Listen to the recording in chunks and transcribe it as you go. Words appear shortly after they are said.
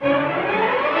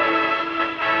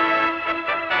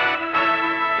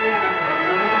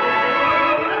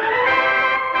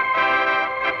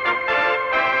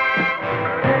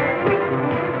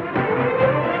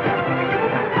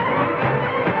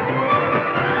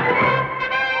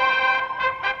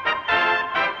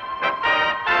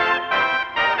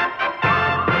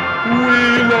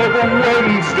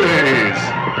Wednesdays.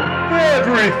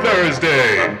 Every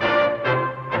Thursday.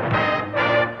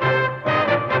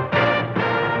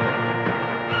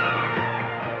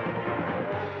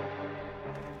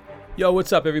 Yo,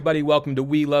 what's up, everybody? Welcome to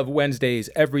We Love Wednesdays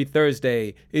every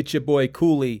Thursday. It's your boy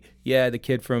Cooley. Yeah, the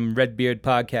kid from Redbeard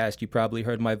Podcast. You probably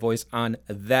heard my voice on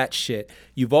that shit.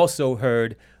 You've also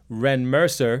heard Ren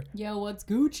Mercer. Yo, what's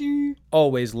Gucci?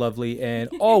 Always lovely and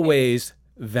always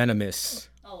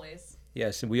venomous. Always.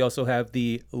 Yes, and we also have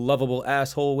the lovable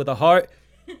asshole with a heart,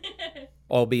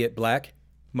 albeit black,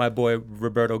 my boy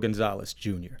Roberto Gonzalez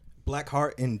Jr. Black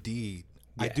heart indeed.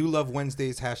 Yeah. I do love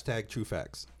Wednesdays, #True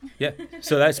Facts. Yeah,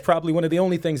 so that's probably one of the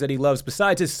only things that he loves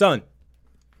besides his son.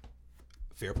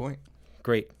 Fair point.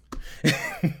 Great.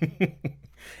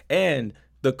 And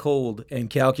the cold and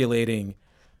calculating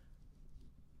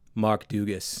Mark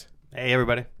Dugas. Hey,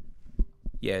 everybody.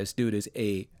 Yeah, this dude is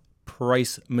a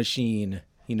price machine.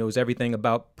 He knows everything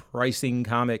about pricing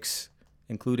comics,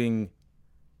 including,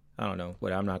 I don't know,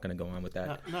 what I'm not going to go on with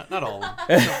that. Not all of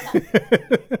them.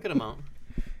 Good amount.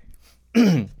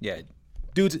 Yeah,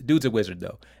 dude's a wizard,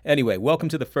 though. Anyway, welcome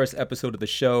to the first episode of the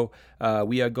show.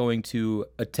 We are going to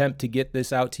attempt to get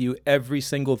this out to you every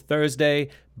single Thursday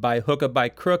by hook or by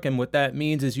crook. And what that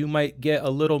means is you might get a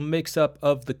little mix-up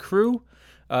of the crew.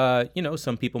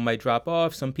 Some people might drop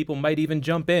off. Some people might even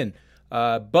jump in.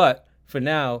 But for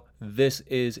now, this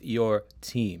is your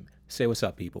team. Say what's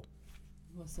up, people.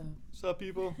 What's up? What's up,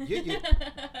 people? Yeah.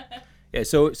 Yeah,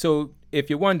 so if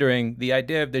you're wondering, the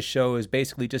idea of this show is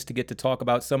basically just to get to talk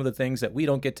about some of the things that we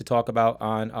don't get to talk about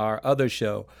on our other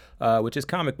show, which is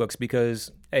comic books,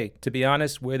 because, hey, to be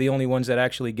honest, we're the only ones that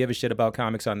actually give a shit about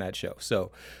comics on that show.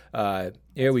 So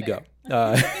here we go.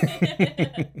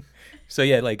 So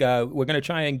yeah, we're going to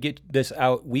try and get this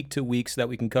out week to week so that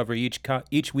we can cover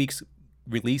each week's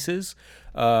releases.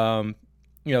 Let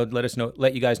you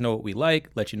guys know what we like,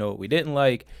 let you know what we didn't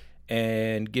like,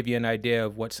 and give you an idea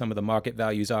of what some of the market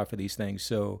values are for these things.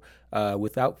 So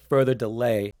without further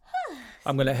delay,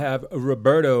 I'm going to have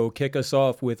Roberto kick us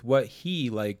off with what he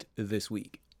liked this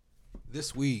week.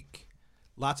 This week,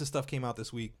 lots of stuff came out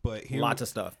this week, but Lots of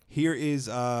stuff. Here's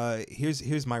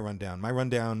my rundown. My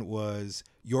rundown was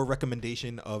your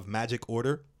recommendation of Magic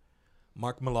Order,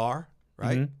 Mark Millar,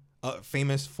 right? Mm-hmm.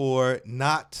 Famous for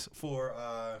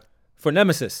For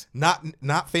Nemesis.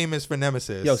 not famous for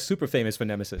Nemesis. Yo, super famous for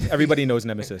Nemesis. Everybody knows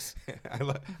Nemesis.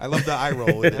 I love the eye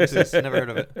roll with Nemesis. Never heard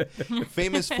of it.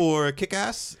 Famous for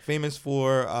Kick-Ass. Famous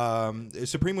for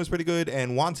Supreme was pretty good,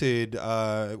 and Wanted.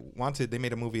 They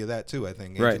made a movie of that too, I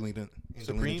think. Right. Angelina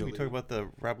Supreme? Jolie. We talk about the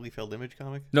Rob Liefeld Image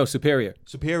comic? No, Superior.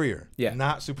 Superior. Yeah.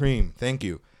 Not Supreme. Thank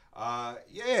you.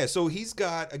 So he's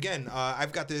got, again,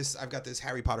 I've got this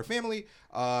Harry Potter family,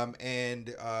 and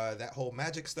that whole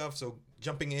magic stuff. So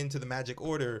jumping into the Magic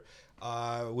Order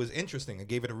was interesting. I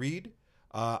gave it a read.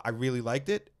 I really liked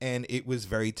it, and it was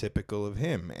very typical of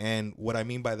him. And what I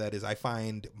mean by that is I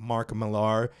find Mark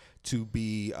Millar to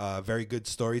be a very good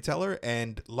storyteller,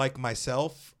 and like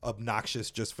myself, obnoxious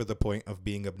just for the point of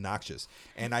being obnoxious.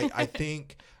 And I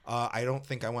think I don't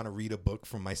think I want to read a book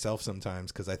from myself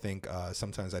sometimes, because I think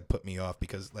sometimes I'd put me off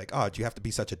because do you have to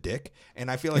be such a dick? And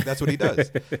I feel like that's what he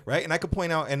does, right? And I could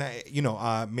point out, and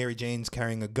Mary Jane's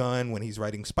carrying a gun when he's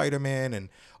writing Spider-Man, and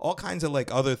all kinds of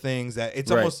other things that it's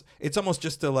almost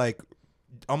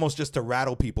just to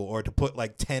rattle people or to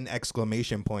put 10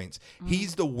 exclamation points.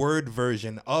 He's the word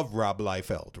version of Rob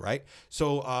Liefeld, right?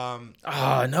 So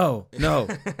No.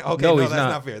 okay, No, that's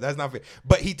not fair. That's not fair.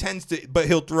 But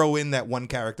he'll throw in that one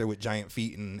character with giant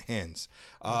feet and hands.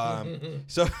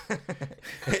 So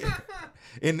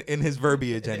in his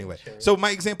verbiage anyway. So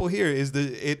my example here is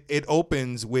it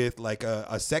opens with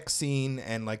a sex scene,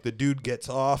 and the dude gets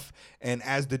off, and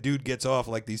as the dude gets off,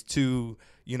 these two,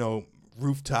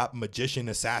 rooftop magician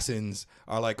assassins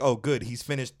are oh good, he's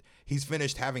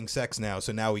finished having sex now,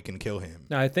 so now we can kill him.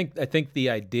 No, I think the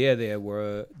idea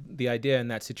in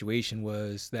that situation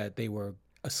was that they were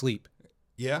asleep.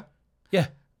 Yeah. Yeah.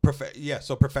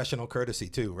 So professional courtesy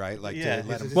too, right? Yeah, to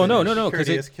let him Well, no,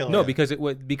 Courteous killer. because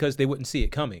they wouldn't see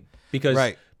it coming.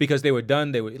 Because they were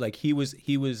done. They were he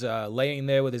was laying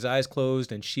there with his eyes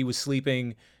closed, and she was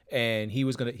sleeping, and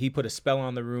he put a spell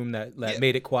on the room that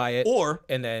made it quiet.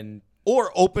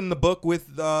 Or open the book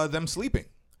with them sleeping.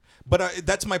 But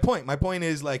that's my point. My point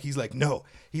is he's no.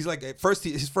 He's at first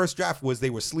his first draft was they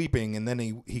were sleeping, and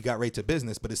then he got right to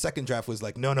business. But his second draft was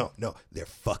no, they're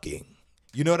fucking.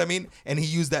 You know what I mean? And he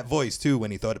used that voice too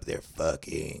when he thought they're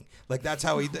fucking. That's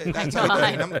how he. That's how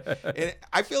he does it. And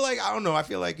I feel I don't know. I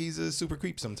feel he's a super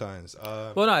creep sometimes.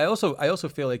 Well, no. I also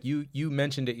feel you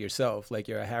mentioned it yourself.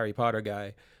 You're a Harry Potter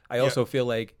guy. I also feel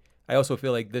I also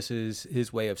feel like this is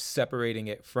his way of separating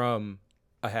it from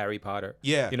a Harry Potter.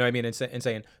 Yeah. You know what I mean? And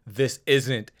saying this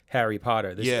isn't Harry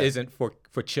Potter. This Yeah. isn't for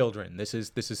children. This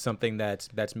is something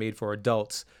that's made for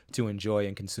adults to enjoy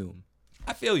and consume.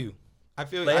 I feel you. I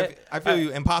feel Like, I feel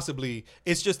you, and possibly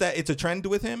it's just that it's a trend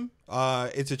with him.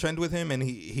 It's a trend with him, and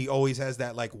he always has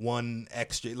that like one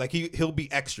extra. Like he'll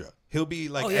be extra. He'll be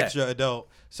like extra adult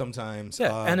sometimes.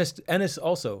 Yeah, Ennis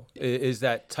also is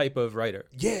that type of writer.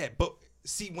 Yeah, but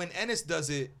see, when Ennis does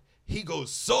it, he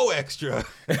goes so extra.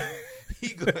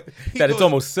 he It's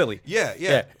almost silly.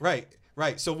 Yeah, right.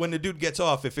 So when the dude gets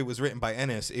off, if it was written by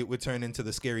Ennis, it would turn into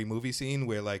the Scary Movie scene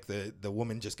where like the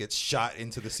woman just gets shot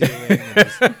into the ceiling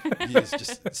and there's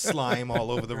just slime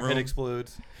all over the Her room. head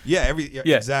explodes. Yeah,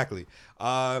 Yeah. exactly.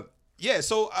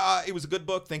 So it was a good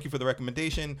book. Thank you for the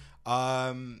recommendation.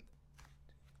 And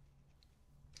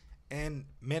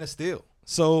Man of Steel.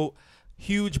 So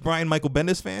huge Brian Michael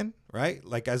Bendis fan, right?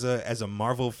 Like as a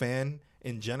Marvel fan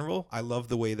in general, I love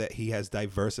the way that he has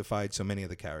diversified so many of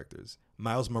the characters.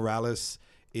 Miles Morales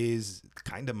is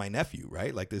kind of my nephew,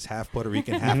 right? Like this half Puerto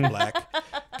Rican, half black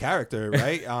character,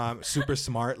 right? Super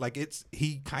smart. Like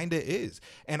he kind of is.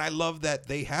 And I love that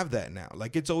they have that now.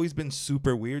 Like it's always been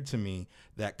super weird to me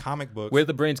that comic books. Where'd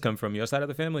the brains come from? Your side of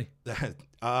the family?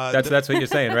 That's That's what you're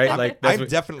saying, right? Like that's I'm what,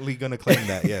 definitely gonna claim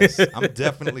that. Yes, I'm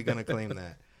definitely gonna claim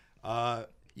that.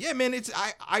 Yeah, man.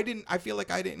 I feel like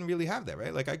I didn't really have that,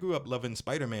 right? Like I grew up loving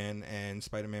Spider-Man, and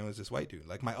Spider-Man was this white dude.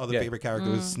 Like my other favorite character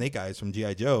was Snake Eyes from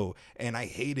G.I. Joe, and I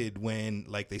hated when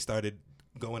like they started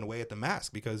going away at the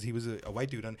mask because he was a white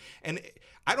dude. And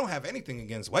I don't have anything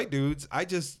against white dudes. I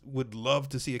just would love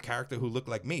to see a character who looked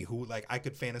like me, who like I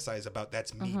could fantasize about.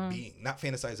 That's me being, not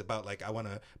fantasize about like I want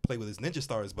to play with his ninja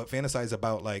stars, but fantasize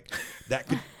about like that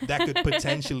could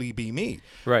potentially be me.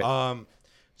 Right.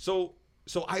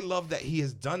 So I love that he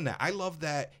has done that. I love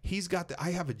that he's got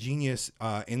I have a genius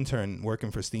intern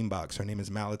working for Steambox. Her name is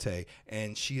Malate,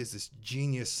 and she is this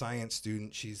genius science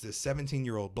student. She's this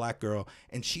 17-year-old black girl,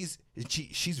 and she's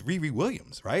Riri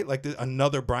Williams, right? Like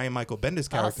another Brian Michael Bendis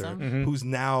character who's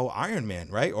now Iron Man,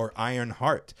 right? Or Iron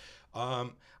Heart.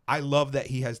 I love that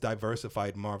he has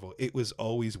diversified Marvel. It was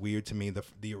always weird to me,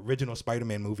 the original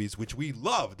Spider-Man movies, which we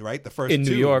loved, right? The first in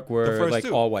two. New York the were first like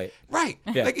two. all white. Right.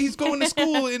 Yeah. Like he's going to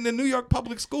school in the New York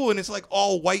public school, and it's like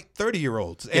all white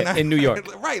 30-year-olds. Yeah, in New York.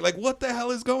 Right. Like what the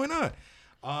hell is going on?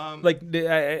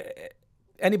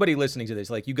 Anybody listening to this,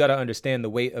 like you got to understand the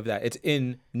weight of that. It's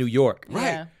in New York. Right.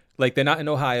 Yeah. Like they're not in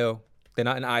Ohio. They're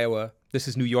not in Iowa. This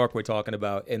is New York we're talking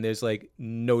about, and there's like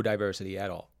no diversity at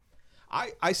all.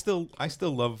 I still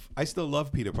love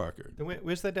Peter Parker. Then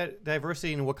where's the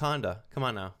diversity in Wakanda? Come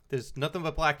on now. There's nothing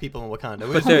but black people in Wakanda.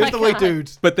 But Where's the white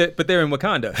dudes? But they're in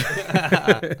Wakanda.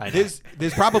 I know.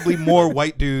 There's probably more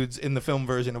white dudes in the film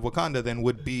version of Wakanda than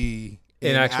would be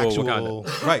In actual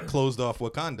Wakanda. Right, closed off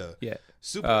Wakanda. Yeah.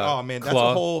 Super. Oh man, that's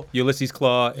Claw, a whole. Ulysses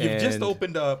Claw. You've just and-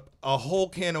 opened up a whole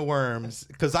can of worms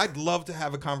because I'd love to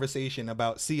have a conversation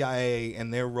about CIA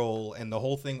and their role and the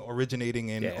whole thing originating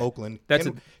in Yeah. Oakland. That's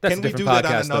Can a we different do that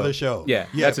on podcast, another though. show? Yeah,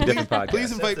 that's a please- different podcast. Please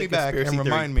That's invite me the back and Conspiracy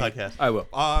remind Theory me. podcast. I will.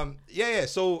 Yeah.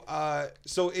 So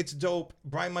it's dope.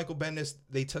 Brian Michael Bendis,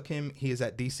 they took him. He is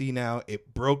at DC now.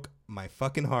 It broke my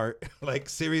fucking heart. Like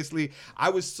seriously,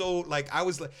 I was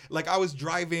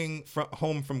driving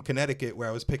home from Connecticut where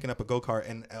I was picking up a go-kart,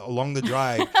 and along the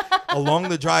drive,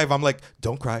 I'm like,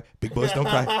 don't cry, big boys don't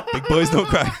cry, big boys don't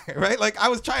cry, right? Like I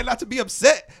was trying not to be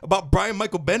upset about Brian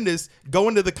Michael Bendis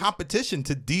going to the competition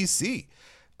to DC.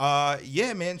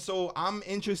 Yeah, man. So I'm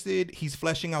interested. He's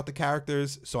fleshing out the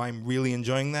characters, so I'm really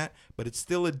enjoying that. But it's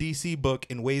still a DC book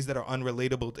in ways that are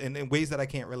unrelatable and in ways that I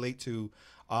can't relate to.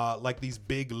 Like these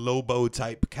big Lobo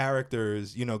type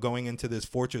characters, going into this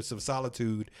fortress of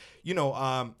solitude,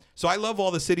 so I love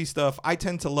all the city stuff. I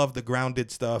tend to love the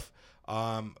grounded stuff,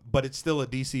 but it's still a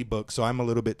DC book, so I'm a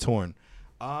little bit torn.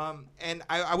 And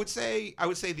I would say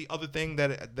the other thing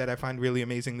that I find really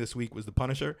amazing this week was The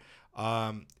Punisher,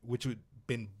 which would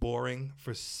been boring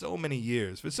for so many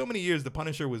years. For so many years, The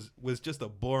Punisher was just a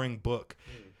boring book.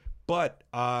 But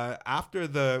after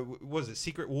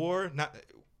Secret War?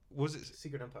 Was it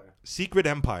Secret Empire? Secret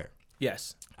Empire.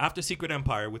 Yes. After Secret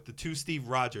Empire with the two Steve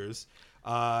Rogers,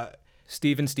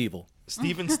 Steve and Stevel.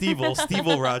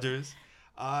 Stevel Rogers.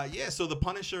 So the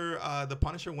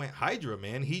Punisher went Hydra,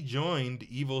 man. He joined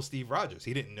evil Steve Rogers.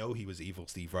 He didn't know he was evil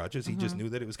Steve Rogers. He just knew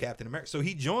that it was Captain America. So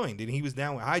he joined, and he was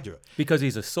down with Hydra. Because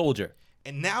he's a soldier.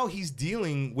 And now he's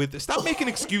dealing with stop making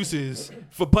excuses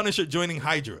for Punisher joining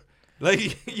Hydra.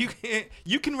 Like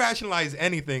you can rationalize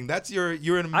anything.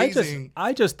 You're an amazing.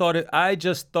 I just thought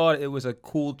it was a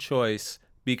cool choice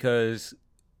because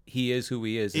he is who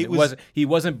he is. It And was- he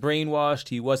wasn't brainwashed.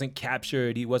 He wasn't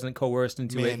captured. He wasn't coerced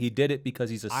into it. Man, He did it because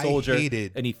he's a I soldier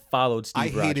hated- and he followed I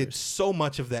Steve Rogers. hated so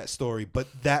much of that story, but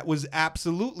that was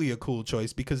absolutely a cool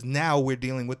choice because now we're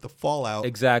dealing with the fallout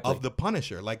Exactly. of the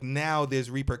Punisher. Like now there's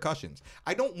repercussions.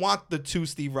 I don't want the two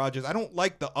Steve Rogers. I don't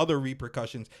like the other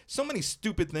repercussions. So many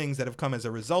stupid things that have come as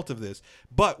a result of this.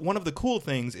 But one of the cool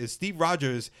things is Steve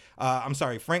Rogers,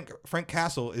 Frank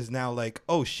Castle is now like,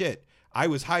 oh shit, I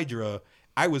was Hydra.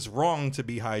 I was wrong to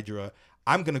be Hydra.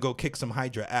 I'm going to go kick some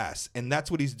Hydra ass. And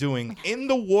that's what he's doing in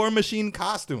the War Machine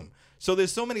costume. So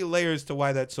there's so many layers to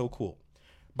why that's so cool.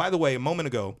 By the way, a moment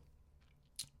ago,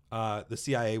 the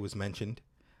CIA was mentioned.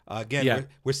 Again, Yeah.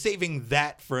 we're saving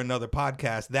that for another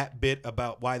podcast, that bit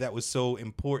about why that was so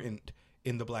important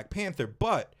in the Black Panther.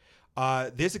 But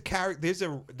there's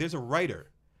a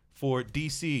writer for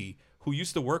DC who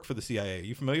used to work for the CIA.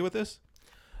 You familiar with this?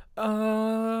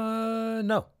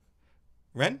 No.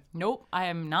 Ren? Nope, I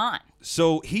am not.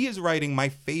 So he is writing my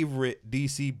favorite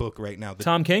DC book right now.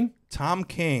 Tom King? Tom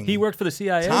King. He worked for the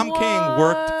CIA? Tom King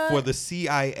worked What? for the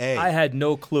CIA. I had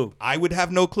no clue. I would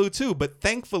have no clue too, but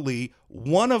thankfully,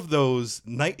 one of those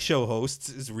night show hosts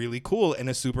is really cool and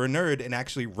a super nerd and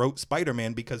actually wrote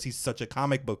Spider-Man because he's such a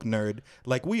comic book nerd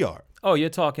like we are. Oh, you're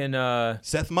talking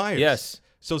Seth Meyers. yes.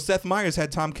 So Seth Meyers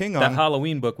had Tom King on. that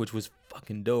Halloween book, which was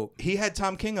fucking dope. He had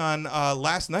Tom King on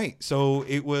last night. So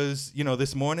it was,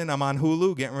 this morning I'm on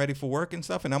Hulu getting ready for work and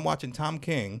stuff, and I'm watching Tom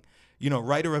King,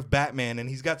 writer of Batman, and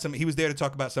he was there to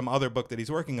talk about some other book that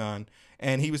he's working on,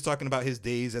 and he was talking about his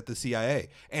days at the CIA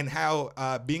and how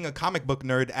being a comic book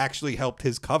nerd actually helped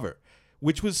his cover,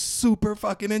 which was super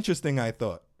fucking interesting, I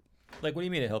thought. Like, what do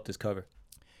you mean it helped his cover?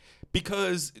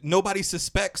 Because nobody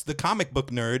suspects the comic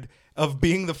book nerd of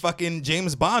being the fucking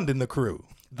James Bond in the crew.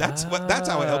 That's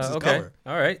how it helps his Okay. cover.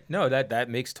 All right. No, that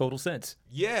makes total sense.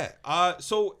 Yeah.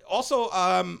 So also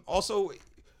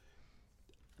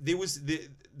there was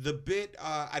the bit.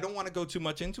 I don't want to go too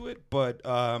much into it, but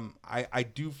I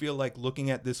do feel like looking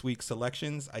at this week's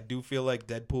selections, I do feel like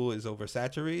Deadpool is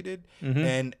oversaturated.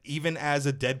 And even as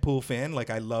a Deadpool fan, like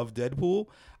I love Deadpool,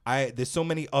 there's so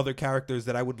many other characters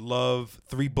that I would love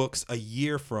 3 books a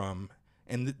year from.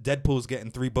 And Deadpool's getting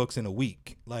 3 books in a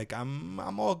week. Like I'm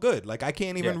all good. Like I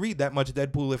can't even read that much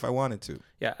Deadpool if I wanted to.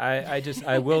 Yeah,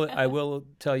 I will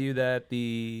tell you that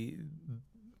the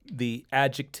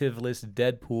adjectiveless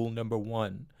Deadpool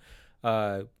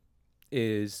 #1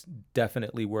 is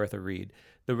definitely worth a read.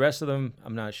 The rest of them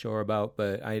I'm not sure about,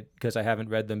 but because I haven't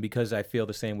read them because I feel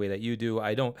the same way that you do.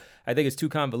 I think it's too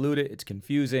convoluted. It's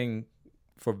confusing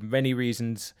for many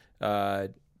reasons.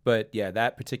 But yeah,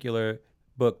 that particular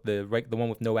book, the one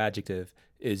with no adjective,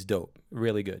 is dope.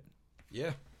 Really good.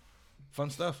 Yeah. Fun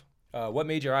stuff. What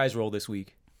made your eyes roll this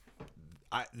week?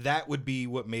 That would be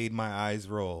what made my eyes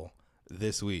roll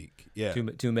this week. Yeah.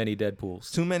 Too many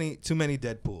Deadpools. Too many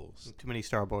Deadpools. Too many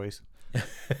Starboys.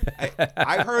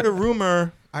 I heard a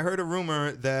rumor.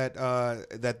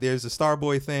 That there's a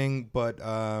Starboy thing, but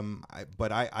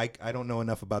I don't know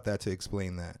enough about that to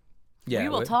explain that. Yeah, we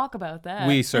will talk about that.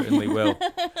 We certainly will.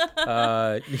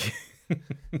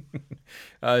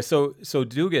 So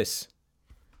Dugas,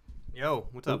 Yo,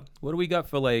 what's up? what do we got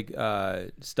for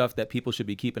stuff that people should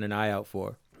be keeping an eye out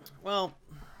for? Well,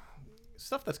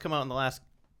 stuff that's come out in the last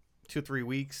 2-3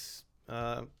 weeks.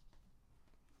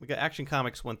 We got Action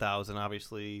Comics 1000,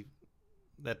 obviously.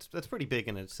 That's pretty big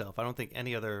in itself. I don't think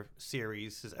any other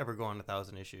series has ever gone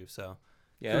 1,000 issues. So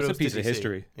Yeah, that's a kudos to piece of DC.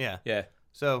 history. Yeah. Yeah.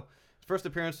 So first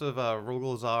appearance of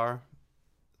Rogol Zar,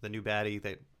 the new baddie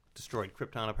that destroyed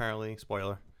Krypton. Apparently,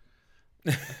 spoiler.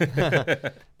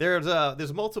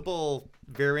 There's multiple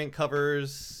variant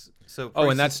covers. So Oh,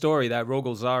 and that prices- story, that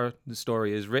Rogol Zar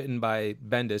story, is written by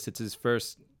Bendis. It's his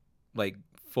first,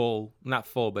 not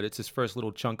full, but it's his first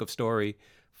little chunk of story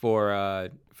for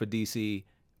DC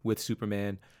with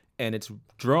Superman, and it's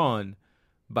drawn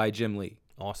by Jim Lee,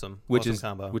 awesome, which awesome is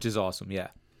combo. which is awesome. Yeah.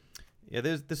 Yeah,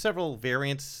 there's several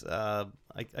variants. I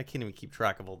can't even keep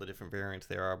track of all the different variants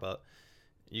there are, but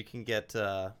you can get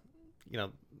the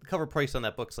cover price on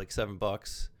that book's like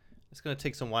 $7. It's gonna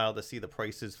take some while to see the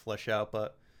prices flesh out,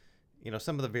 but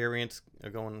some of the variants are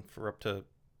going for up to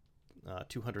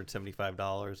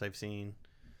 $275. I've seen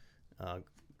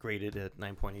graded at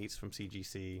 9.8s from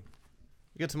CGC.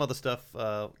 You get some other stuff.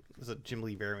 There's a Jim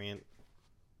Lee variant.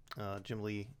 Jim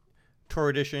Lee Tour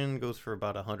Edition goes for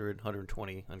about 100,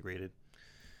 120 ungraded.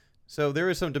 So there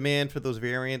is some demand for those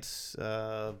variants.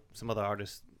 Some other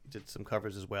artists did some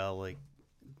covers as well, like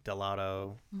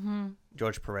Delato,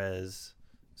 George Perez.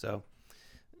 So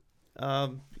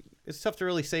it's tough to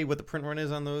really say what the print run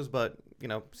is on those, but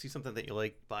see something that you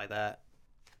like, buy that.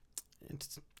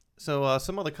 It's So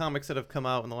some other comics that have come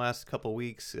out in the last couple of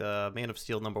weeks: Man of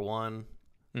Steel #1,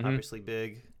 obviously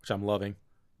big. Which I'm loving.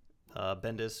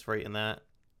 Bendis right in that.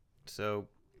 So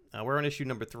we're on issue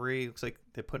 #3. Looks like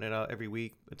they're putting it out every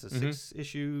week. It's a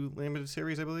 6-issue limited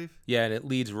series, I believe. Yeah, and it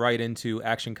leads right into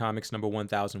Action Comics number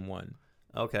 1001.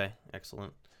 Okay,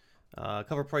 excellent.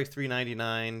 Cover price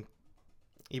 $3.99.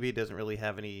 eBay doesn't really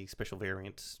have any special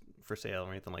variants for sale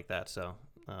or anything like that, so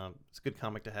it's a good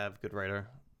comic to have. Good writer,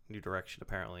 new direction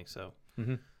apparently, so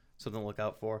something to look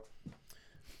out for.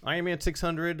 Iron Man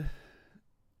 600,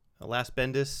 last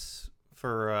Bendis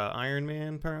for Iron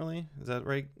Man apparently. Is that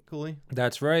right, Cooley?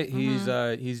 That's right.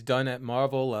 He's done at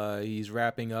Marvel. He's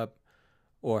wrapping up,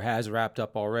 or has wrapped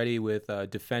up already with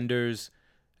Defenders.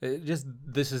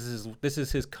 This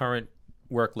is his current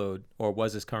workload, or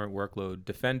was his current workload.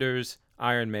 Defenders,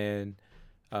 Iron Man,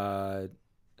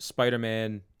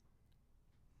 Spider-Man,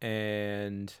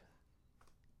 and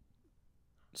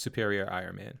Superior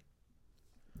Iron Man.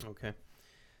 Okay.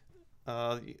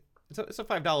 It's a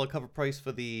 $5 cover price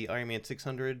for the Iron Man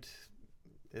 600.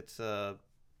 It's a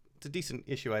decent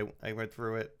issue. I read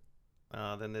through it.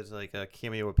 Then there's like a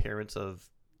cameo appearance of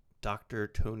Dr.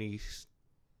 Tony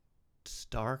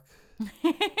Stark.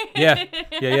 Yeah.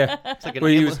 It's like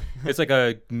It's like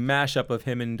a mashup of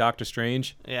him and Doctor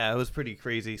Strange. Yeah, it was pretty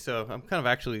crazy. So I'm kind of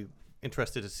actually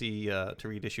interested to see to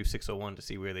read issue 601 to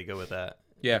see where they go with that.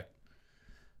 Yeah.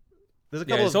 There's a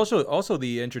couple. It's also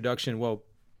the introduction. Well,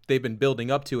 they've been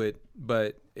building up to it,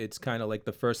 but it's kind of like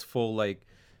the first full like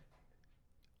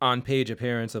on-page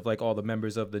appearance of like all the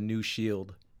members of the new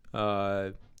Shield,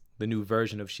 the new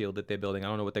version of Shield that they're building. I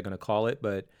don't know what they're gonna call it,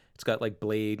 but it's got like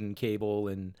Blade and Cable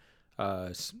and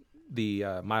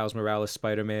the Miles Morales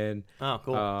Spider-Man. Oh,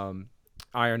 cool.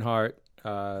 Ironheart,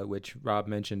 which Rob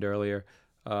mentioned earlier,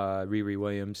 Riri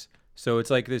Williams. So it's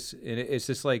like this. It's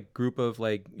this like group of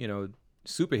like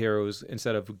superheroes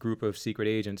instead of a group of secret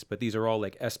agents, but these are all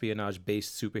like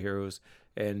espionage-based superheroes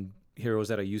and heroes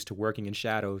that are used to working in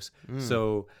shadows.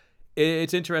 So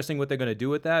it's interesting what they're going to do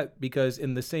with that, because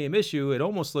in the same issue, it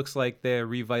almost looks like they're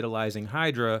revitalizing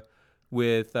Hydra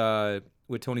with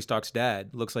Tony Stark's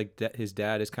dad. Looks like his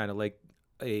dad is kind of like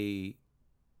a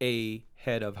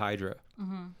head of Hydra.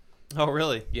 Oh,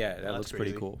 really? Yeah, that looks crazy.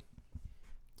 pretty cool.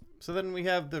 So then we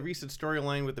have the recent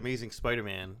storyline with Amazing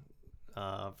Spider-Man.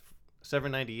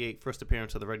 798, first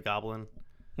appearance of the Red Goblin.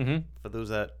 For those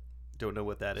that don't know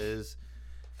what that is,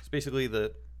 it's basically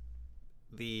the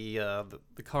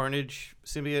Carnage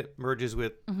symbiote merges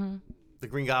with the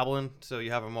Green Goblin, so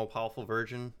you have a more powerful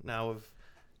version now of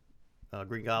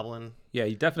Green Goblin. Yeah,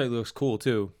 he definitely looks cool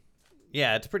too.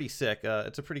 Yeah, it's pretty sick.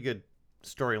 It's a pretty good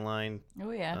storyline. Oh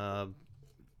yeah.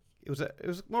 It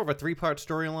was more of a 3-part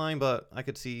storyline, but I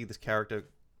could see this character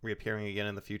reappearing again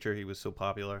in the future. He was so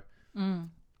popular.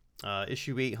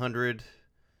 Issue 800,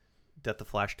 Death of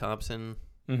Flash Thompson.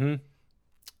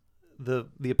 The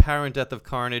apparent death of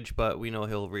Carnage, but we know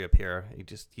he'll reappear.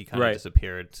 He kind of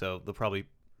disappeared, so they'll probably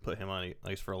put him on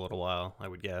ice for a little while, I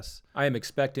would guess. I am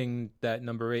expecting that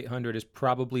number 800 is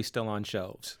probably still on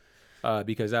shelves,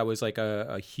 because that was like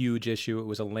a huge issue. It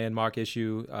was a landmark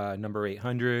issue, number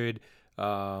 800.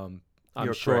 I'm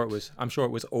sure it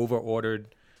was over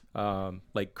ordered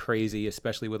like crazy,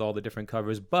 especially with all the different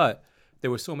covers. But there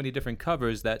were so many different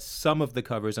covers that some of the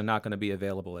covers are not going to be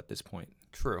available at this point.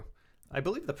 True. I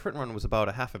believe the print run was about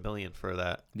 $500,000 for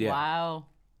that. Yeah. Wow.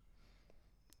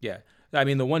 Yeah. I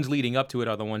mean, the ones leading up to it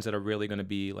are the ones that are really going to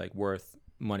be like worth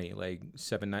money, like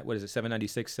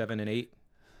 796, 7 and 8.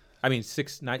 I mean,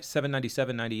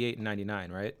 797, 98, and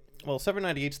 99, right? Well,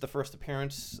 798's the first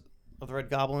appearance of the Red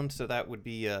Goblin, so that would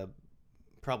be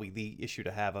probably the issue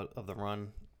to have of the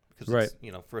run, because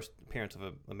it's first appearance of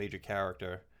a major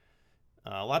character.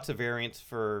 Lots of variants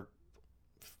from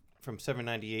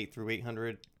 798 through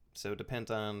 800, so it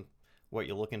depends on what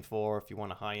you're looking for. If you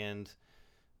want a high end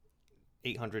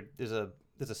 800, there's a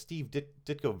Steve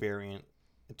Ditko variant.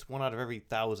 It's one out of every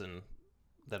 1,000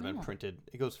 that have been printed.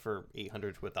 It goes for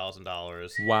 $800 to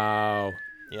 $1,000. Wow.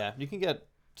 Yeah, you can get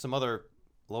some other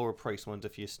lower price ones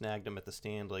if you snagged them at the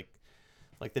stand, like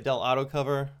the Del Auto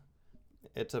cover.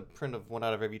 It's a print of one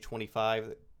out of every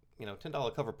 25.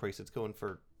 $10 cover price. It's going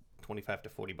for $25 to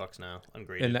 $40 now,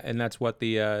 ungraded. And that's what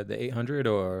the 800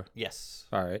 or? Yes.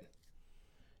 All right.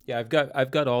 Yeah, I've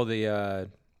got all the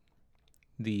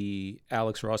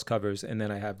Alex Ross covers, and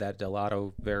then I have that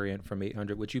Delato variant from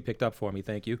 800, which you picked up for me.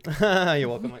 Thank you. You're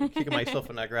welcome. I'm kicking myself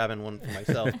for not grabbing one for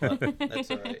myself, but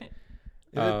that's all right.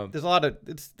 There's a lot of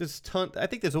I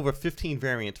think there's over 15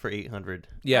 variants for 800.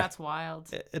 Yeah, That's wild.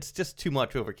 It's just too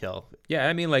much overkill. Yeah,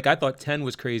 I mean, like I thought 10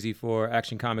 was crazy for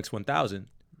Action Comics 1000.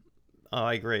 Oh,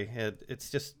 I agree.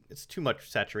 It's too much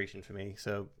saturation for me.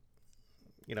 So,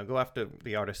 go after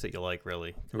the artists that you like,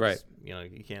 really. 'Cause, Right.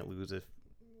 You can't lose it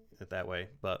that way.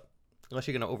 But unless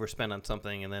you're going to overspend on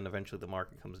something and then eventually the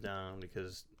market comes down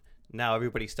because now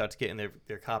everybody starts getting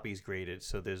their copies graded.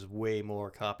 So there's way more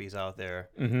copies out there.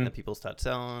 Mm-hmm. And people start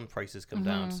selling, prices come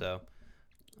down. So,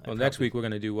 Well, next week we're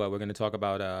going to do what? We're going to talk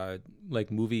about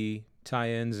like movie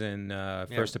tie-ins and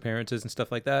first appearances and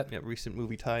stuff like that. Yeah, recent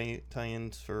movie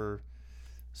tie-ins for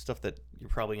stuff that you're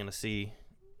probably going to see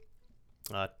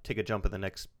take a jump in the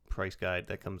next price guide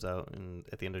that comes out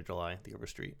at the end of July, the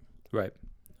Overstreet. Right.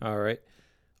 All right.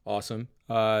 Awesome.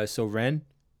 So Ren,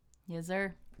 Yes,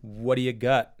 sir. what do you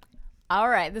got? All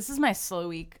right, this is my slow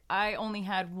week. I only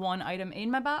had one item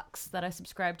in my box that I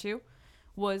subscribed to,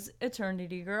 was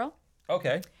Eternity Girl.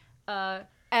 Okay.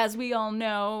 As we all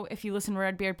know, if you listen to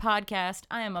Redbeard Podcast,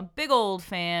 I am a big old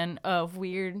fan of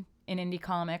weird and indie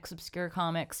comics, obscure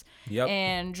comics. Yep.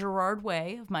 And Gerard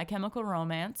Way of My Chemical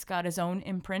Romance got his own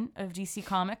imprint of DC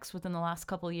Comics within the last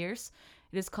couple of years.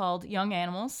 It is called Young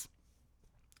Animals.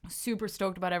 Super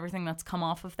stoked about everything that's come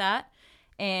off of that.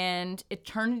 And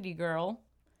Eternity Girl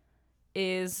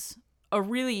is a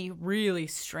really, really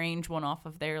strange one off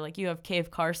of there. Like, you have Cave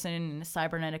Carson and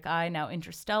Cybernetic Eye, now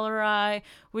Interstellar Eye,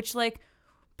 which, like,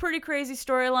 pretty crazy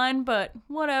storyline, but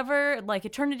whatever. Like,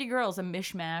 Eternity Girl is a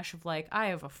mishmash of, like, I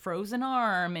have a frozen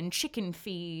arm and chicken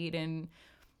feed and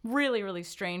really, really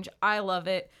strange. I love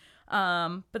it.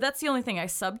 But that's the only thing I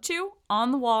subbed to.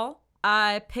 On the wall,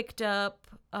 I picked up,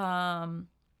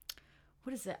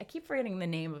 what is it? I keep forgetting the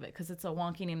name of it because it's a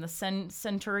wonky name. The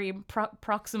Centauri,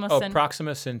 Proxima Centauri.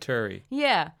 Proxima Centauri.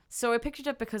 Yeah. So I picked it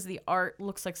up because the art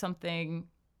looks like something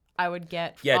I would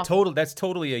get. Yeah, off- that's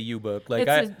totally a you book. Like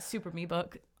It's a super me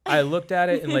book. I looked at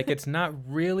it and like it's not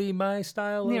really my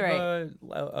style of, You're right.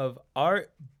 Of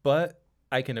art, but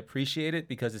I can appreciate it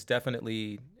because it's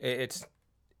definitely it's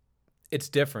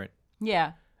different.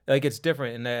 Yeah. Like it's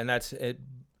different, and that's it.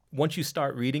 Once you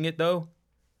start reading it, though,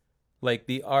 like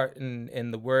the art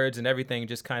and the words and everything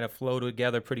just kind of flow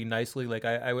together pretty nicely. Like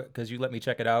I because you let me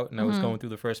check it out, and I was going through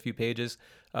the first few pages,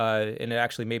 and it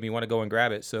actually made me want to go and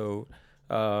grab it. So,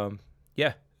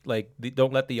 yeah. Like,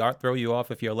 don't let the art throw you off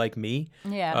if you're like me.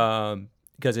 Yeah.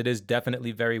 Because it is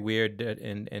definitely very weird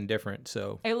and different.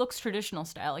 So It looks traditional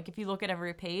style. Like, if you look at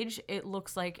every page, it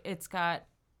looks like it's got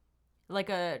like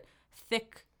a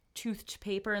thick toothed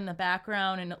paper in the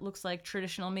background, and it looks like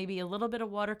traditional, maybe a little bit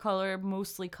of watercolor,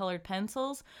 mostly colored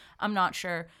pencils. I'm not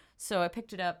sure. So I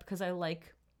picked it up because I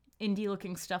like indie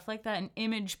looking stuff like that. And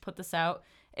Image put this out.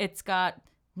 It's got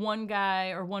one guy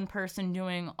or one person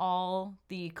doing all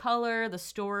the color, the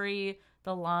story,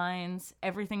 the lines.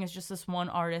 Everything is just this one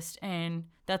artist, and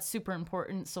that's super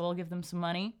important, so I'll give them some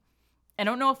money. I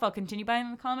don't know if I'll continue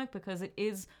buying the comic because it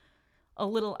is a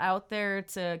little out there.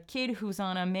 It's a kid who's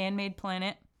on a man-made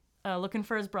planet looking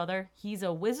for his brother. He's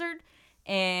a wizard,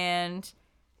 and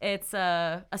it's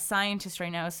a scientist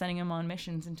right now is sending him on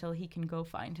missions until he can go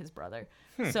find his brother.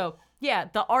 So, yeah,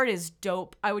 the art is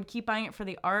dope. I would keep buying it for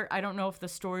the art. I don't know if the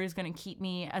story is going to keep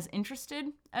me as interested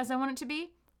as I want it to be.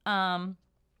 And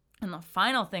the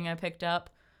final thing I picked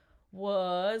up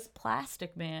was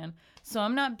Plastic Man. So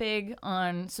I'm not big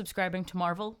on subscribing to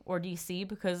Marvel or DC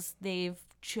because they've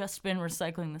just been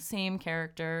recycling the same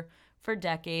character for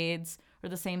decades or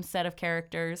the same set of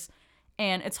characters.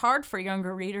 And it's hard for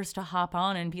younger readers to hop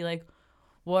on and be like,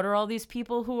 what are all these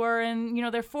people who are in,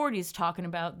 their 40s talking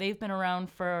about? They've been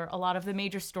around for a lot of the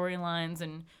major storylines,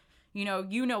 and, you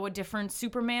know a different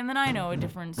Superman than I know a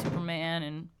different Superman,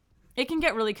 and it can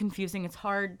get really confusing. It's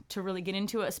hard to really get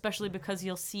into it, especially because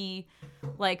you'll see,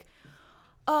 like,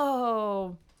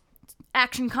 oh,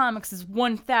 Action Comics is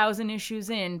 1,000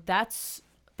 issues in. That's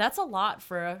a lot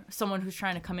for someone who's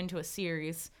trying to come into a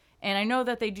series. And I know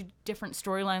that they do different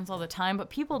storylines all the time, but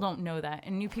people don't know that.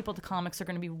 And new people to comics are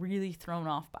going to be really thrown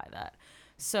off by that.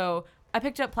 So I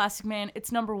picked up Plastic Man.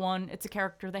 It's number one. It's a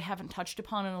character they haven't touched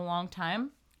upon in a long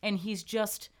time. And he's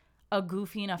just a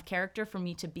goofy enough character for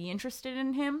me to be interested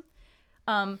in him.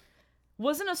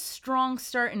 Wasn't a strong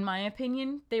start, in my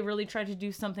opinion. They really tried to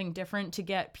do something different to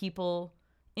get people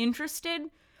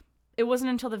interested. It wasn't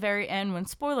until the very end when,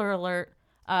 spoiler alert,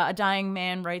 a dying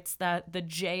man writes that the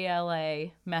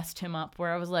JLA messed him up,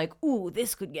 where I was like, ooh,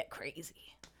 this could get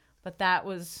crazy. But that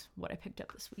was what I picked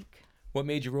up this week. what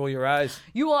made you roll your eyes?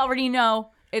 You already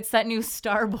know. It's that new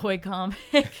Starboy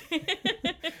comic.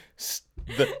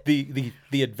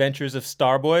 The Adventures of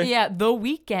Starboy. Yeah, The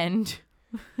Weekend.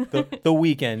 The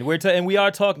Weekend. We're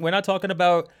not talking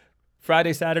about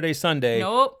Friday, Saturday, Sunday.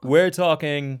 Nope. We're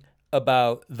talking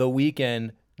about The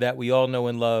Weekend that we all know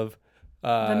and love.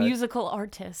 The musical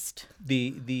artist.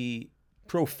 The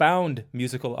profound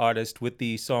musical artist with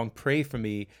the song "Pray for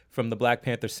Me" from the Black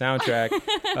Panther soundtrack.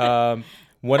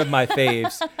 One of my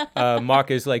faves.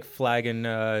 Mark is like flagging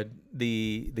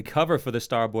the cover for the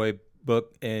Starboy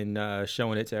book and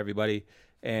showing it to everybody,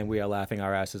 and we are laughing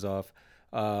our asses off.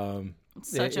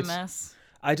 Such a mess.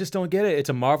 I just don't get it. It's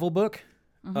a Marvel book.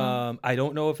 I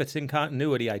don't know if it's in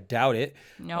continuity. I doubt it.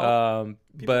 No.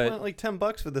 People But want like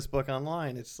 $10 for this book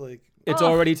online. It's like, it's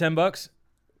already $10.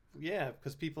 yeah,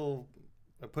 because people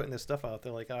are putting this stuff out.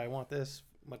 They're like, oh, I want this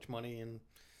much money, and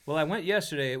Well, I went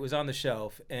yesterday. It was on the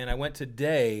shelf, and I went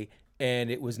today, and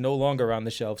it was no longer on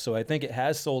the shelf. So I think it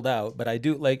has sold out. But I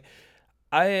do like,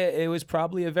 it was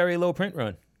probably a very low print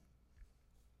run.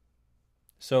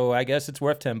 So I guess it's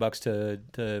worth $10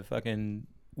 to fucking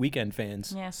Weekend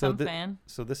fans. Yeah, some fan.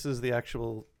 So this is the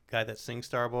actual guy that sings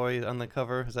Starboy on the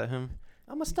cover. Is that him?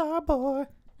 I'm a Starboy.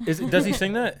 Does he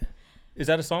sing that? Is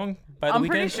that a song by The I'm Weeknd?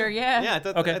 pretty sure, yeah.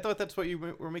 Yeah, Okay. I thought that's what you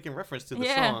were making reference to the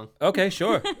Yeah. song. Okay,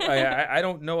 sure. I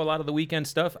don't know a lot of the Weeknd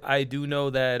stuff. I do know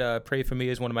that "Pray for Me"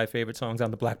 is one of my favorite songs on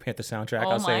the Black Panther soundtrack. Oh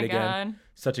I'll say my it again. God.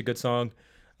 Such a good song.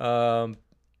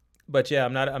 But yeah,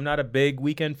 I'm not a big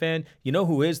Weeknd fan. You know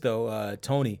who is though?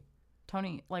 Tony.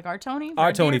 Tony, like our Tony?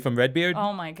 Our Tony Redbeard? from Redbeard.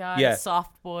 Oh my God. Yeah.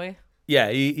 Soft boy. Yeah,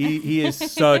 he is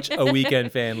such a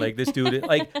Weeknd fan. Like this dude.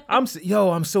 Like I'm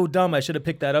so dumb. I should have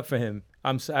picked that up for him.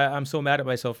 I'm so mad at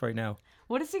myself right now.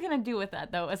 What is he going to do with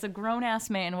that, though? As a grown ass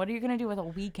man, what are you going to do with a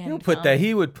weekend?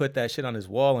 He would put that shit on his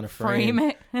wall in a frame. Frame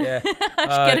it. Yeah.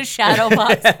 Get a shadow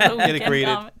box. Get it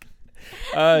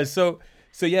graded. So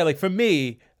yeah, like for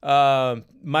me,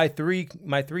 my three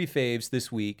faves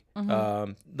this week.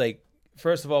 Like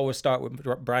first of all, we'll start with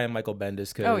Brian Michael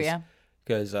Bendis. Oh, yeah.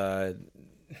 Because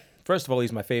first of all,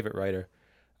 he's my favorite writer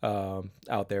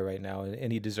out there right now,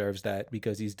 and he deserves that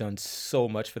because he's done so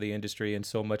much for the industry and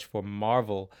so much for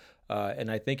Marvel.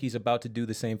 And I think he's about to do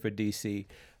the same for DC.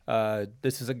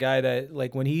 This is a guy that,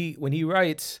 like, when he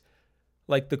writes,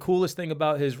 like, the coolest thing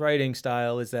about his writing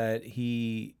style is that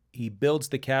he builds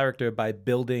the character by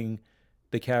building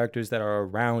the characters that are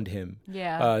around him.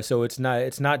 Yeah. So it's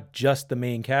not just the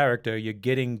main character. You're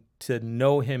getting to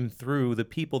know him through the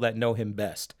people that know him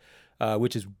best,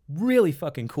 which is really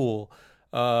fucking cool.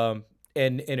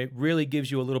 And it really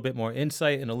gives you a little bit more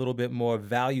insight and a little bit more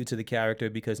value to the character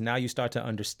because now you start to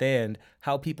understand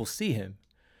how people see him.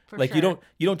 For Like sure.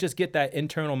 you don't just get that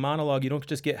internal monologue. You don't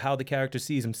just get how the character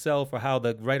sees himself or how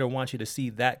the writer wants you to see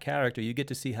that character. You get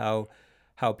to see how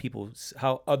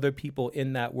other people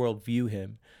in that world view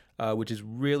him, which is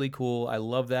really cool. I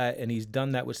love that, and he's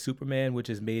done that with Superman, which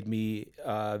has made me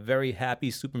a very happy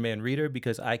Superman reader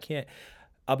because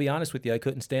I'll be honest with you, I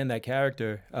couldn't stand that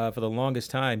character for the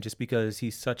longest time just because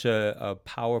he's such a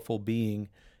powerful being,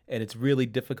 and it's really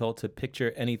difficult to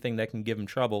picture anything that can give him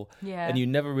trouble. Yeah. And you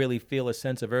never really feel a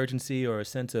sense of urgency or a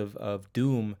sense of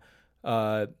doom.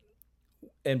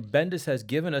 And Bendis has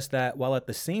given us that while at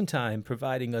the same time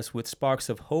providing us with sparks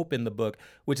of hope in the book,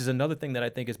 which is another thing that I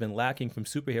think has been lacking from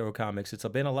superhero comics. It's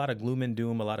been a lot of gloom and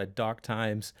doom, a lot of dark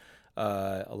times,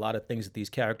 a lot of things that these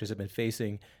characters have been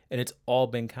facing, and it's all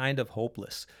been kind of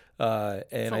hopeless. And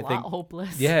It's a I lot think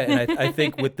hopeless. yeah, and I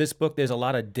think with this book, there's a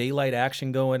lot of daylight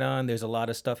action going on. There's a lot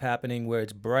of stuff happening where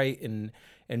it's bright and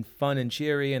fun and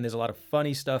cheery, and there's a lot of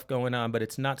funny stuff going on, but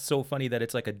it's not so funny that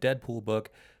it's like a Deadpool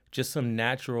book, just some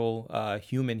natural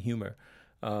human humor,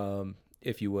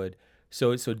 if you would.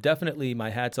 So definitely my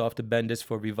hat's off to Bendis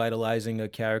for revitalizing a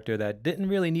character that didn't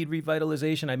really need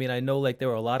revitalization. I mean, I know like there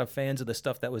were a lot of fans of the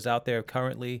stuff that was out there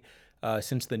currently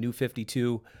since the New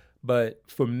 52, but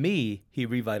for me, he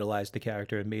revitalized the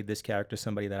character and made this character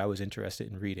somebody that I was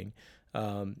interested in reading.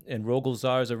 And Rogol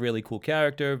Zaar is a really cool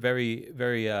character, very,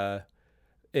 very...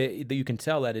 you can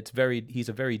tell that he's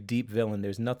a very deep villain.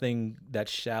 There's nothing that's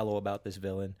shallow about this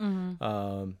villain.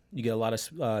 You get a lot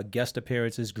of guest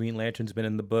appearances. Green Lantern's been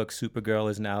in the book.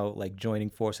 Supergirl is now like joining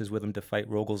forces with him to fight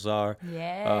Rogol Zaar.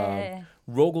 Yeah.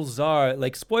 Rogol Zaar,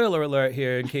 like spoiler alert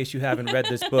here in case you haven't read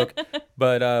this book,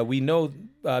 but we know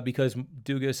because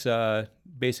Dugas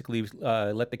basically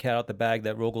let the cat out the bag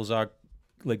that Rogol Zaar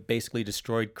like basically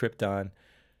destroyed Krypton.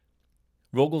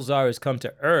 Rogol Zaar has come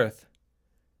to Earth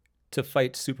to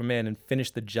fight Superman and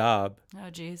finish the job. Oh,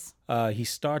 jeez. He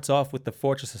starts off with the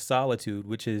Fortress of Solitude,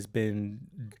 which has been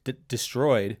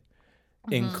destroyed,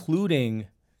 including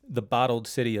the bottled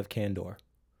city of Kandor,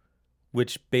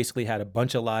 which basically had a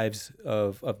bunch of lives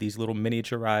of these little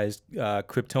miniaturized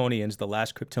Kryptonians. The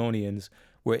last Kryptonians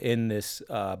were in this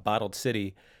bottled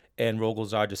city, and Rogol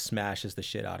Zaar just smashes the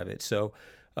shit out of it. So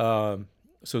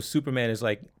Superman is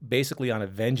like basically on a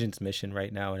vengeance mission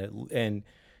right now, and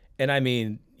And I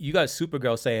mean, you got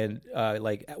Supergirl saying,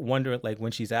 like, wondering, like,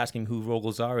 when she's asking who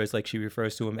Rogol Zar is, like, she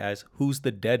refers to him as, who's the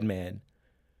dead man,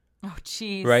 Oh,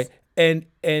 jeez. right? And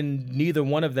neither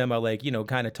one of them are, like, you know,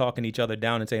 kind of talking each other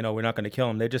down and saying, oh, we're not going to kill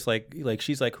him. They're just like,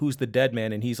 she's like, who's the dead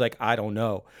man? And he's like, I don't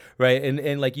know, right?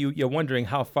 And like, you're wondering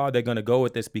how far they're going to go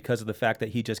with this because of the fact that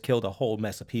he just killed a whole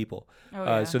mess of people. Oh,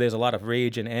 yeah. So there's a lot of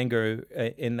rage and anger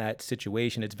in that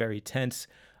situation. It's very tense.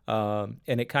 And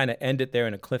it kind of ended there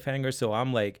in a cliffhanger. So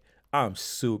I'm like, I'm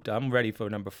souped. I'm ready for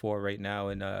number 4 right now,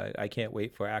 and I can't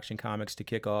wait for Action Comics to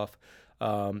kick off.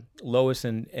 Lois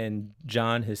and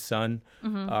John, his son,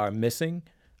 are missing.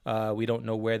 We don't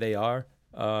know where they are,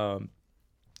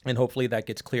 and hopefully that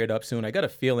gets cleared up soon. I got a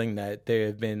feeling that they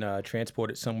have been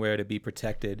transported somewhere to be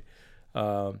protected.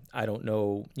 I don't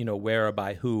know, you know, where or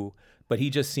by who, but he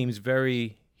just seems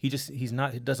he's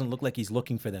not. It doesn't look like he's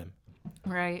looking for them.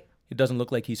 Right. It doesn't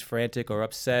look like he's frantic or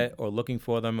upset or looking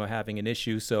for them or having an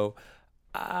issue. So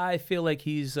I feel like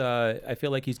he's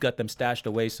got them stashed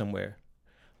away somewhere.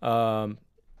 The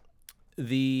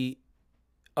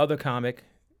other comic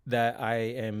that I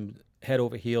am head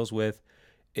over heels with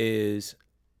is,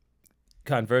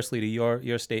 conversely to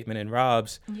your statement and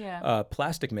Rob's,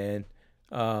 Plastic Man.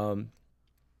 I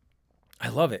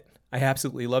love it. I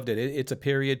absolutely loved it. It's a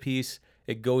period piece.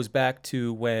 It goes back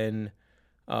to when,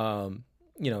 you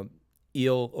know,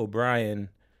 Eel O'Brien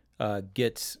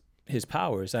gets his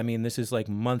powers. I mean, this is like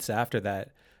months after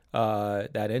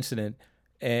that incident,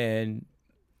 and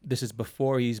this is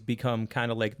before he's become kind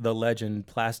of like the legend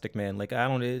Plastic Man. Like I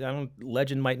don't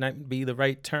legend might not be the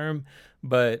right term,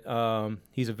 but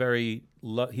he's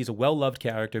a well-loved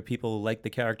character. People like the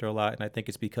character a lot, and I think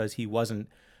it's because he wasn't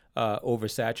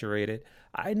oversaturated.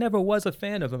 I never was a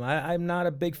fan of him. I'm not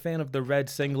a big fan of the red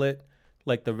singlet,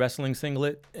 like the wrestling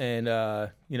singlet, and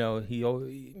you know,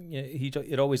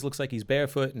 it always looks like he's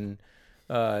barefoot, and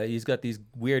he's got these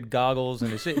weird goggles,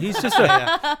 and he's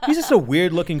just a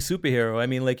weird looking superhero. I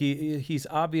mean, like he's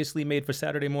obviously made for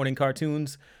Saturday morning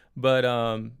cartoons, but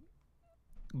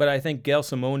I think Gail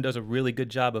Simone does a really good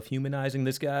job of humanizing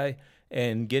this guy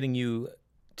and getting you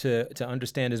to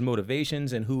understand his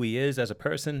motivations and who he is as a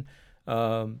person.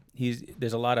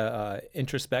 There's a lot of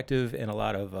introspective and a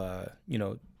lot of you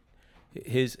know,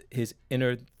 his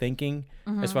inner thinking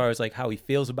as far as like how he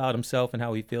feels about himself and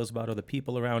how he feels about other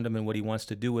people around him and what he wants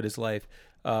to do with his life,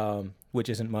 which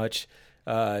isn't much.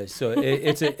 So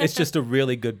it's just a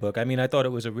really good book. I mean, I thought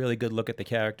it was a really good look at the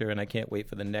character, and I can't wait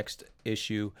for the next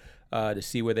issue to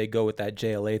see where they go with that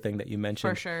JLA thing that you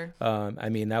mentioned. For sure. I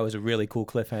mean, that was a really cool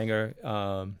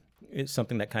cliffhanger. It's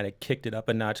something that kind of kicked it up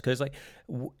a notch because, like,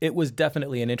 it was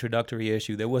definitely an introductory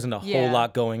issue. There wasn't a whole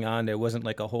lot going on. There wasn't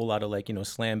like a whole lot of, like, you know,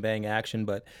 slam bang action,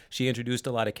 but she introduced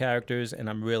a lot of characters, and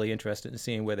I'm really interested in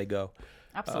seeing where they go.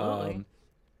 Absolutely.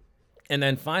 And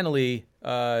then finally,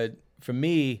 for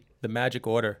me, the Magic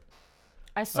Order.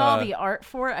 I saw the art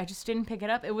for it. I just didn't pick it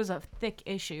up. It was a thick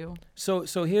issue. So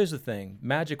here's the thing.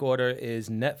 Magic Order is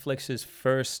Netflix's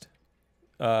first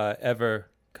ever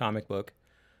comic book.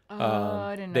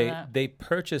 I didn't know that. They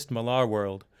purchased Millar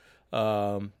World.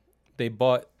 They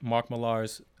bought Mark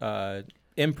Millar's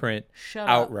imprint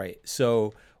outright.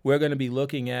 So we're going to be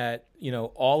looking at, you know,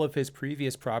 all of his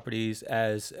previous properties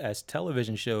as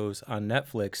television shows on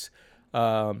Netflix,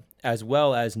 as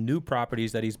well as new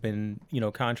properties that he's been, you know,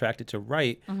 contracted to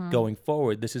write going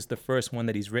forward. This is the first one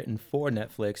that he's written for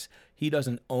Netflix. He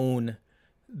doesn't own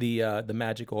the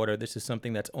Magic Order. This is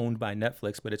something that's owned by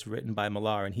Netflix, but it's written by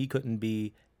Millar, and he couldn't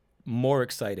be more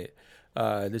excited.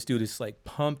 This dude is like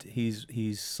pumped. He's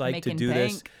psyched Making to do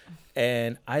bank. this,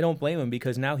 and I don't blame him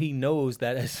because now he knows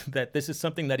that this is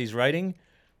something that he's writing,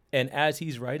 and as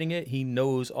he's writing it, he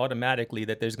knows automatically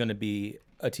that there's going to be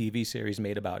a TV series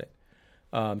made about it.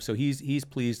 So he's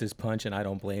pleased as punch, and I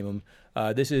don't blame him.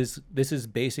 This is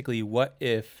basically what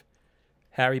if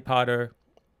Harry Potter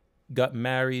got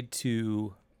married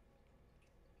to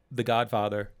the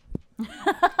Godfather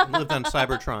Lived on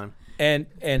Cybertron.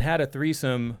 and had a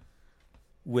threesome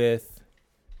with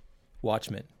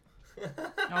Watchmen.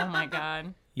 Oh my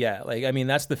God. Yeah, like, I mean,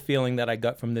 that's the feeling that I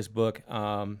got from this book.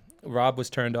 Rob was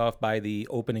turned off by the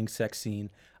opening sex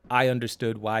scene. I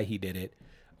understood why he did it.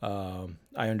 I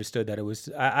understood that it was,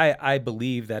 I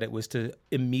believe that it was to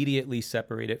immediately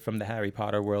separate it from the Harry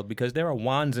Potter world, because there are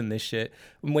wands in this shit.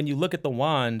 When you look at the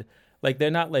wand, like,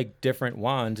 they're not like different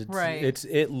wands.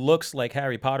 It looks like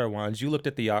Harry Potter wands. You looked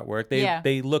at the artwork.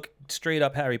 They look straight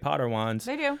up Harry Potter wands.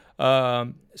 They do.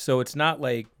 So it's not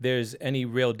like there's any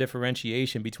real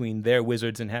differentiation between their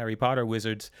wizards and Harry Potter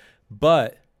wizards.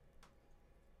 But,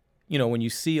 you know, when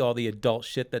you see all the adult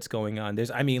shit that's going on,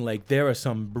 there are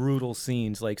some brutal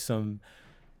scenes, like some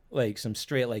like some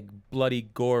straight like bloody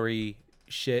gory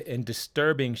shit and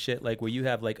disturbing shit, like where you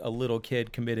have like a little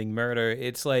kid committing murder.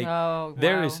 It's like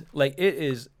there is like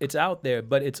it's out there,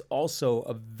 but it's also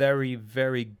a very,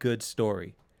 very good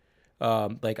story.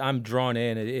 Like I'm drawn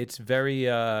in. It's very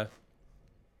I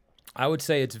would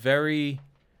say it's very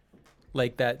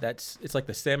like that's it's like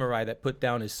the samurai that put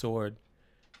down his sword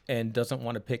and doesn't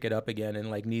want to pick it up again, and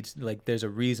like needs, like there's a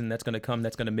reason that's going to come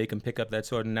that's going to make him pick up that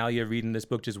sword, and now you're reading this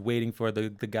book just waiting for the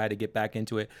guy to get back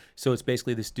into it. So it's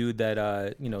basically this dude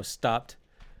that stopped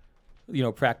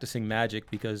practicing magic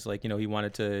because like he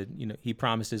wanted to, he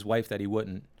promised his wife that he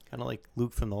wouldn't. Kind of like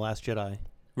Luke from The Last Jedi.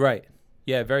 Right.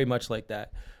 Yeah, very much like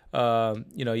that.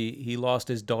 He lost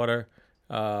his daughter,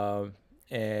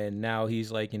 and now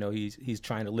he's like, he's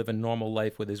trying to live a normal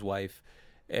life with his wife,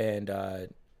 and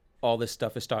all this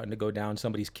stuff is starting to go down.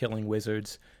 Somebody's killing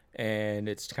wizards, and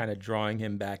it's kind of drawing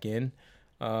him back in.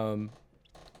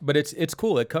 But it's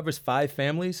cool. It covers 5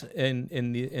 families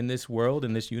in this world,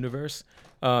 in this universe,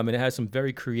 and it has some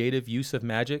very creative use of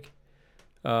magic.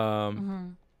 So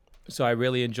I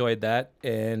really enjoyed that,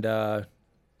 and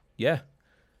yeah,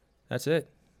 that's it.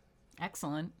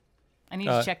 Excellent. I need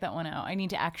to check that one out. I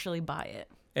need to actually buy it.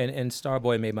 And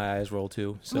Starboy made my eyes roll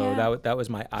too. So Yeah. that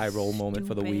was my eye roll moment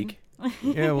for the Stupid. week.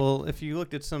 Yeah, well, if you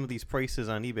looked at some of these prices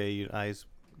on eBay, your eyes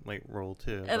might roll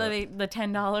too. but- The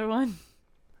 $10 one.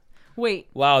 Wait,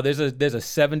 Wow, there's a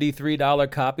 $73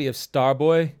 copy of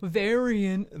Starboy.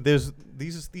 variant. There's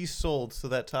these sold. So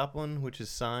that top one, which is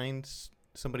signed,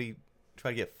 somebody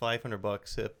tried to get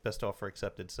 $500. Best offer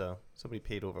accepted. So somebody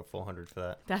paid over $400 for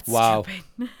that. That's Wow.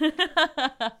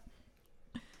 stupid.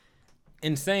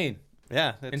 Insane.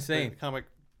 Yeah, it's Insane.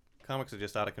 Comics are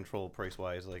just out of control price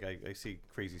wise. Like I see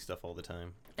crazy stuff all the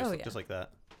time. Oh, yeah. Just like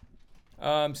that.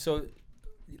 So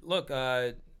look,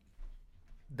 that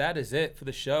is it for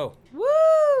the show.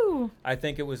 Woo! I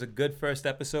think it was a good first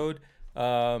episode.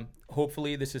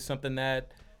 Hopefully this is something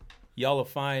that y'all will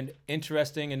find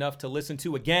interesting enough to listen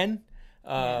to again.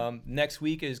 Next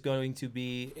week is going to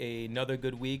be another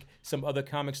good week. Some other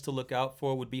comics to look out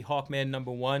for would be Hawkman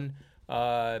 #1.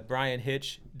 Brian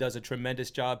Hitch does a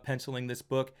tremendous job penciling this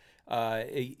book,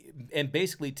 and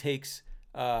basically takes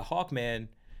Hawkman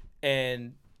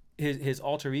and his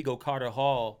alter ego Carter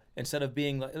Hall, instead of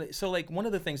being like one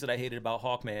of the things that I hated about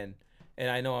Hawkman, and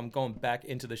I know I'm going back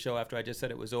into the show after I just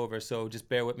said it was over, so just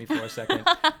bear with me for a second,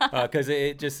 because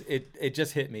it just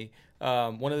hit me.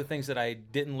 One of the things that I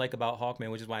didn't like about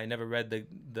Hawkman, which is why I never read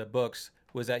the books,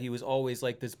 was that he was always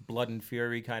like this blood and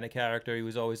fury kind of character. He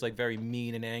was always like very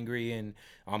mean and angry, and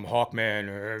I'm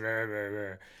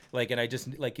Hawkman, like, and I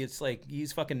just like, it's like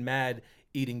he's fucking mad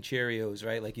eating Cheerios,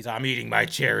 right? Like I'm eating my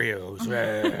Cheerios.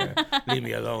 Leave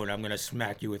me alone. I'm gonna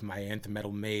smack you with my nth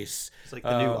metal mace. It's like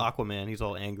the new Aquaman. He's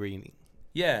all angry and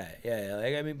Yeah.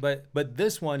 Like, I mean, but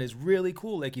this one is really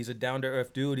cool. Like he's a down to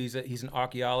earth dude. He's an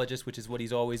archaeologist, which is what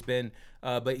he's always been.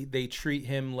 But they treat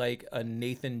him like a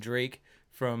Nathan Drake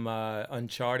from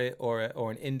Uncharted or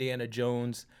an Indiana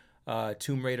Jones,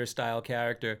 Tomb Raider style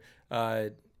character.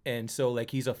 And so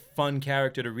like he's a fun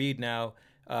character to read now.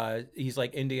 He's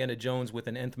like Indiana Jones with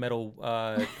an nth metal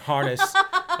harness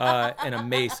and a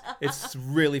mace. It's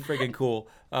really friggin' cool.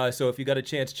 So if you got a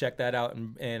chance, check that out.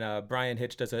 And Brian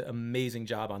Hitch does an amazing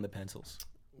job on the pencils.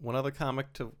 One other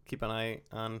comic to keep an eye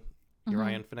on, your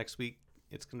eye on for next week.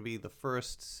 It's going to be the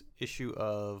first issue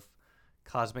of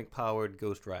Cosmic Powered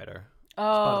Ghost Rider. It's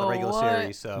part of the regular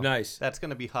series, so Nice. that's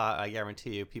going to be hot. I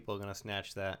guarantee you, people are going to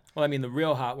snatch that. Well, I mean, the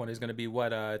real hot one is going to be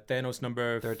what? Thanos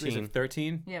number 13.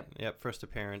 13? Yep. Yep, first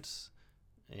appearance,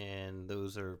 and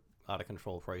those are out of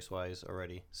control price wise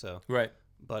already. So, Right.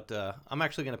 but I'm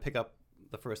actually going to pick up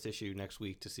the first issue next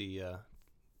week to see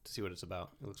what it's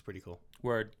about. It looks pretty cool.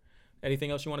 Word.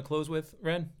 Anything else you want to close with,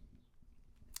 Ren?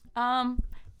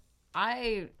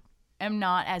 I am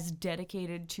not as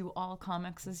dedicated to all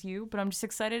comics as you, but I'm just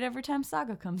excited every time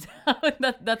Saga comes out.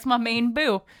 That's my main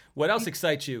boo. What else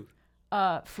excites you?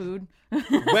 Food.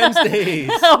 Wednesdays.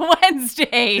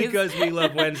 Wednesdays. Because we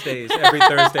love Wednesdays every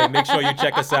Thursday. Make sure you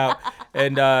check us out.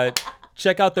 And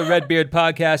check out the Redbeard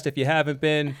podcast if you haven't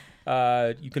been.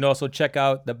 You can also check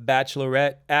out the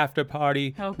Bachelorette After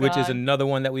Party, Oh, which is God. another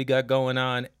one that we got going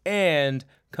on. And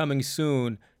coming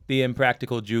soon, the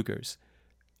Impractical Jukers.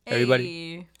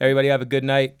 Everybody have a good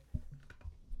night.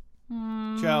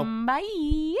 Ciao.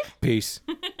 Bye. Peace.